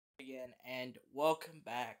Again, and welcome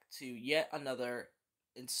back to yet another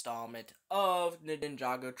installment of the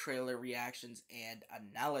Ninjago trailer reactions and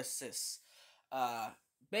analysis. Uh,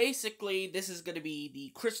 Basically, this is going to be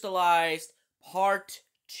the Crystalized Part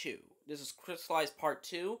 2. This is Crystalized Part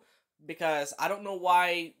 2 because I don't know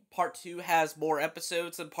why Part 2 has more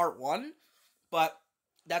episodes than Part 1, but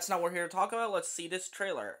that's not what we're here to talk about. Let's see this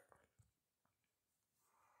trailer.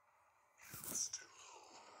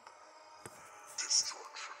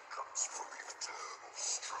 Destruction comes from the eternal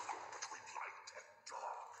struggle between light and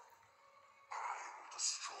dark. I will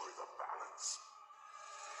destroy the balance.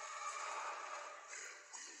 There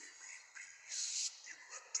will be peace in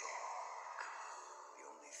the dark.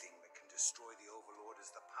 The only thing that can destroy the Overlord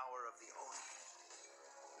is the power of the Oni.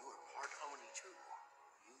 You are part Oni too.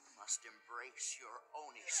 You must embrace your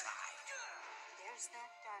Oni side. There's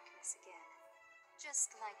that darkness again.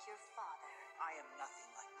 Just like your father. I am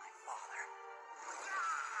nothing like my father. You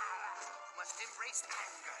must embrace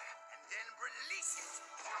anger and then release it.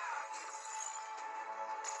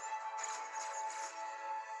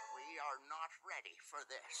 We are not ready for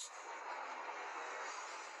this.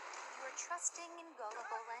 You are trusting and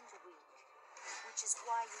gullible and weak, which is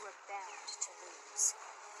why you are bound to lose.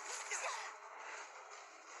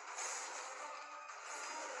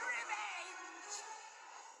 Revenge!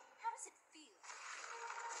 How does it feel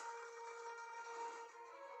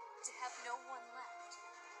to have no one left?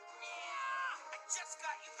 I just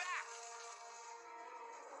got you back.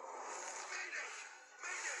 Mayday!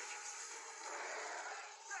 Mayday!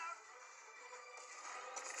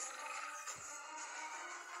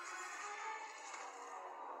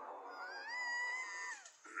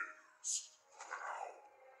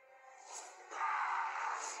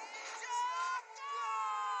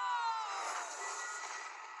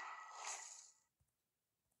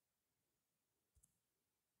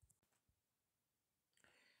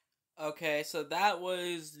 Okay, so that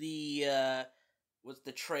was the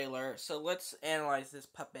trailer. So let's analyze this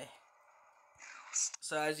puppy.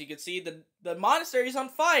 So as you can see, the monastery is on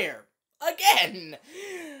fire again.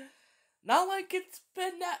 Not like it's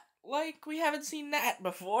been that, like we haven't seen that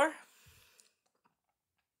before.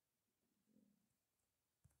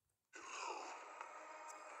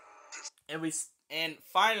 And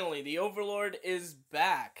finally the Overlord is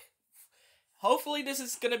back. Hopefully this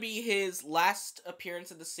is gonna be his last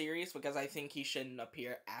appearance in the series, because I think he shouldn't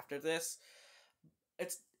appear after this.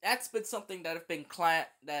 That's been something that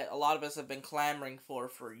that a lot of us have been clamoring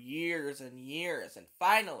for years and years, and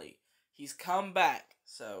finally he's come back.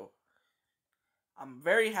 So I'm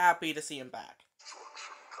very happy to see him back.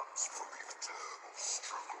 Destruction comes from the eternal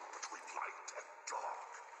struggle between light and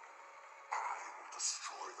dark. I will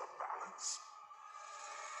destroy the balance.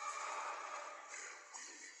 There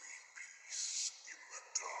will be peace in the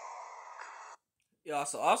dark. Yeah,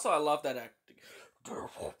 also I love that acting. There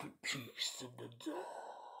will be peace in the dark.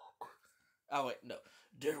 Oh wait, no.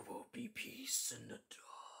 There will be peace in the dark.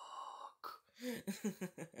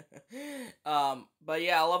 But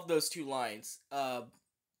yeah, I love those two lines.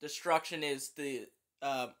 Destruction is the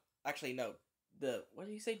actually no. What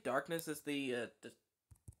do you say? Darkness is the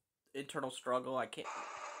internal struggle. I can't.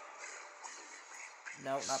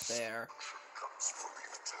 No, not there.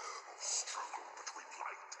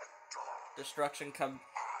 Destruction comes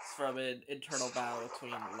from an internal battle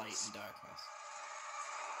between light and darkness.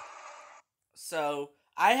 So,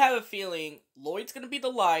 I have a feeling Lloyd's gonna be the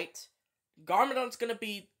light, Garmadon's gonna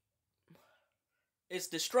be is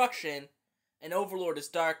destruction, and Overlord is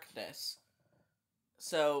darkness.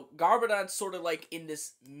 So, Garmadon's sort of like in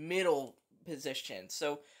this middle position.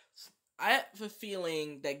 So, I have a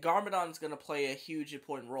feeling that Garmadon's gonna play a huge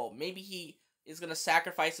important role. Maybe he is gonna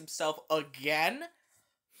sacrifice himself again.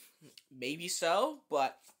 Maybe so,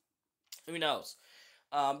 but who knows?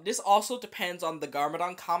 This also depends on the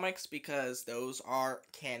Garmadon comics, because those are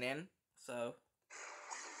canon, so.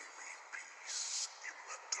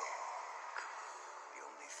 The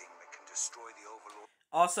only thing that can destroy the Overlord.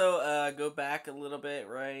 Also, go back a little bit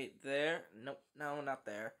right there. Nope, no, not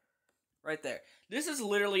there. Right there. This is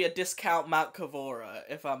literally a discount Mount Kavora,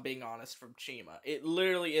 if I'm being honest, from Chima. It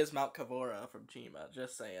literally is Mount Kavora from Chima,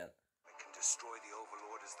 just saying. That can destroy the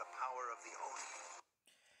Overlord is the power of the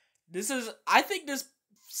Oni. I think this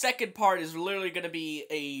second part is literally going to be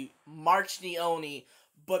a March the Oni,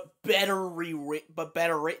 but better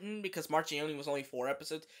written, because March the Oni was only 4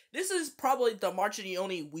 episodes. This is probably the March the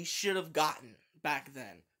Oni we should have gotten back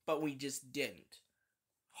then, but we just didn't.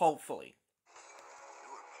 Hopefully.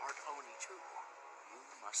 You are part Oni too. You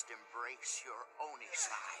must embrace your Oni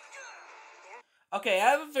side. Okay,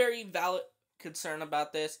 I have a very valid concern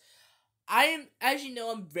about this. as you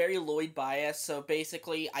know, I'm very Lloyd biased, so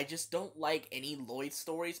basically, I just don't like any Lloyd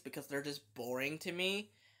stories because they're just boring to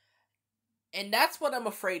me. And that's what I'm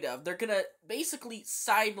afraid of. They're gonna basically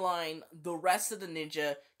sideline the rest of the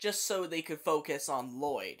ninja just so they could focus on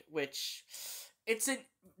Lloyd, which it's a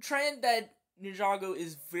trend that Ninjago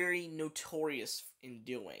is very notorious in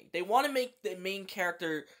doing. They want to make the main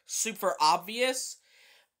character super obvious,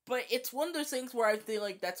 but it's one of those things where I feel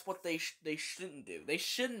like that's what they shouldn't do. They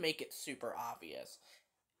shouldn't make it super obvious.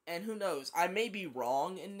 And who knows? I may be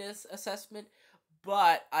wrong in this assessment,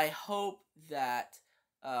 but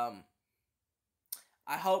um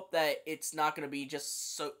I hope that it's not going to be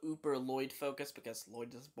just so uber Lloyd focused, because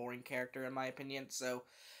Lloyd is a boring character in my opinion. So,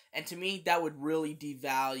 and to me, that would really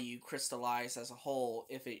devalue Crystalized as a whole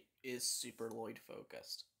if it is super Lloyd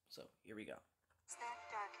focused. So here we go. It's that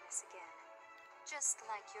darkness again, just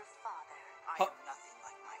like your father. I am nothing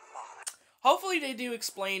like my father. Hopefully they do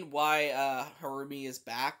explain why Harumi is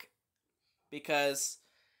back, because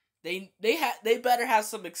they better have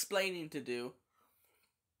some explaining to do.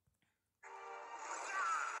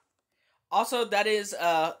 Also, that is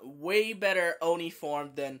a way better Oni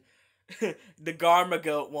form than the Garma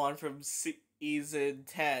Goat one from season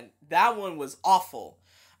 10. That one was awful.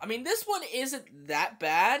 I mean, this one isn't that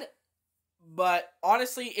bad, but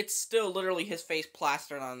honestly, it's still literally his face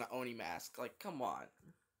plastered on the Oni mask. Like, come on.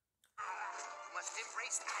 You must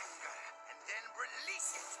embrace anger and then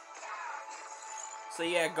release it. So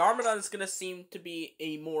yeah, Garmadon is gonna seem to be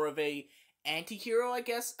a more of a anti-hero, I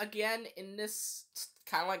guess, again, in this,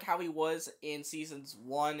 kind of like how he was in seasons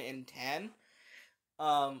 1 and 10.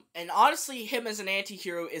 And honestly, him as an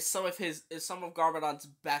anti-hero is some of Garmadon's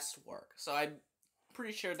best work. So I'm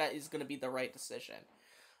pretty sure that is going to be the right decision.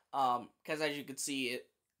 Because as you can see,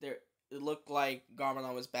 it looked like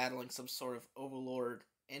Garmadon was battling some sort of Overlord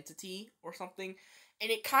entity or something. And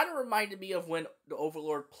it kind of reminded me of when the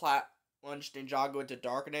Overlord plunged Ninjago into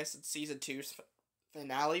darkness in season 2's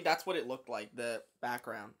finale. That's what it looked like, the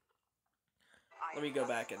background. Let me go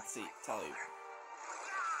back and tell you.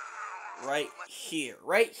 Right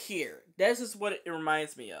here. This is what it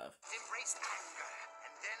reminds me of. Embrace anger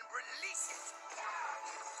and then release it.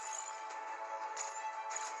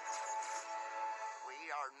 We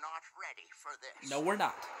are not ready for this. No, we're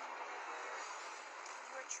not.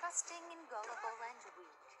 You are trusting and gullible and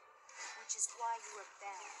weak, which is why you are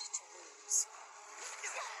bound to lose.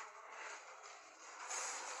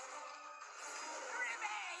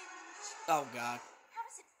 Oh god. How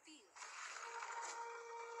does it feel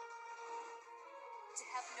to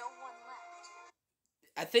have no one left?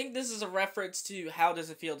 I think this is a reference to how does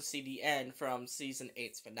it feel to see the end from season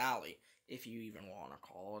 8's finale, if you even want to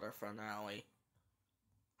call it a finale.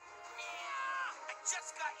 I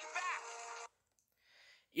just got you back.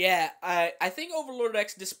 Yeah, I think Overlord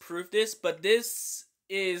X disproved this, but this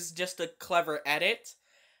is just a clever edit.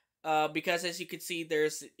 Because as you can see,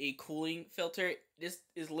 there's a cooling filter. This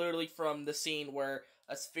is literally from the scene where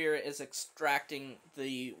a sphere is extracting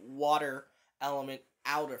the water element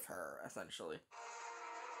out of her, essentially.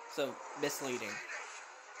 So, misleading.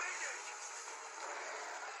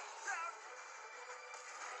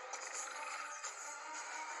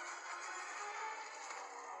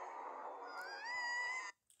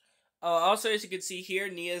 Also, as you can see here,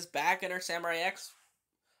 Nia's back in her Samurai X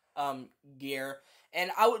gear. And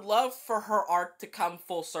I would love for her arc to come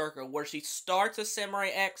full circle, where she starts as Samurai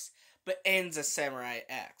X, but ends as Samurai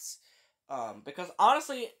X. Because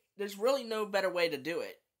honestly, there's really no better way to do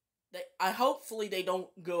it. Hopefully they don't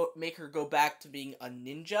make her go back to being a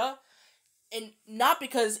ninja. And not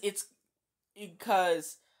because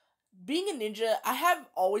because being a ninja, I have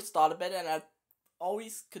always thought about it, and I've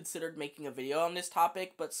always considered making a video on this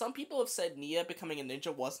topic, but some people have said Nia becoming a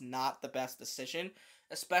ninja was not the best decision,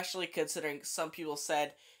 especially considering some people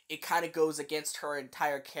said it kind of goes against her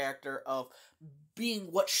entire character of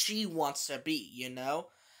being what she wants to be, you know?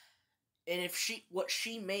 And if what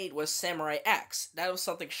she made was Samurai X, that was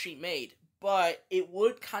something she made, but it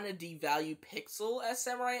would kind of devalue Pixel as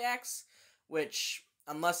Samurai X, which,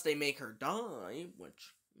 unless they make her die,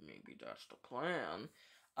 which maybe that's the plan,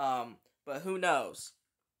 but who knows?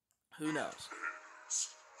 Who knows?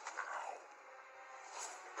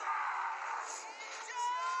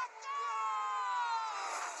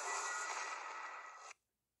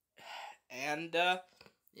 And,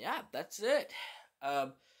 yeah, that's it.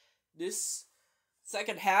 This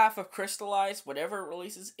second half of Crystalized, whatever it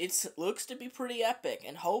releases, it looks to be pretty epic,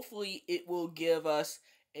 and hopefully it will give us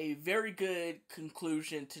a very good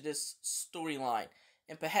conclusion to this storyline,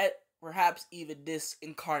 and perhaps even this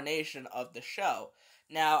incarnation of the show.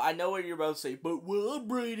 Now, I know what you're about to say, but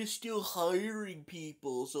Wildbrain is still hiring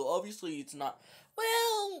people, so obviously it's not.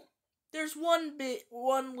 Well, there's one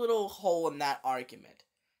little hole in that argument.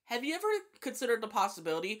 Have you ever considered the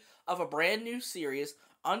possibility of a brand new series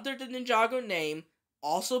under the Ninjago name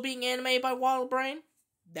also being animated by Wildbrain?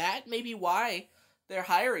 That may be why they're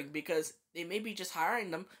hiring, because they may be just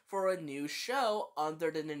hiring them for a new show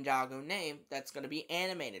under the Ninjago name that's going to be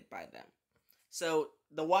animated by them. So,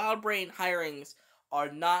 the Wildbrain hirings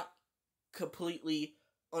are not completely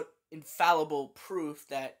infallible proof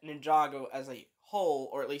that Ninjago as a whole,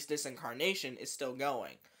 or at least this incarnation, is still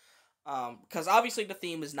going. Because obviously the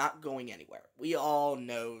theme is not going anywhere. We all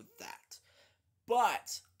know that.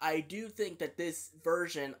 But I do think that this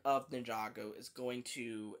version of Ninjago is going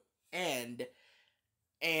to end,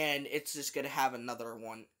 and it's just going to have another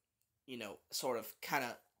one, sort of kind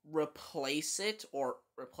of replace it,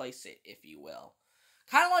 if you will.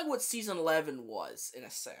 Kind of like what Season 11 was, in a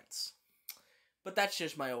sense. But that's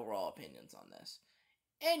just my overall opinions on this.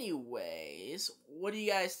 Anyways, what do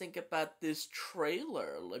you guys think about this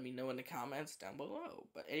trailer? Let me know in the comments down below.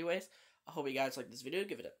 But anyways, I hope you guys like this video.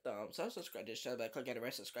 Give it a thumbs up, subscribe to the channel by clicking the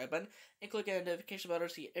red subscribe button, and click on the notification bell to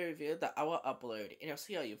see every video that I will upload. And I'll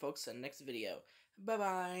see all you folks in the next video.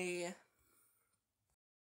 Bye-bye.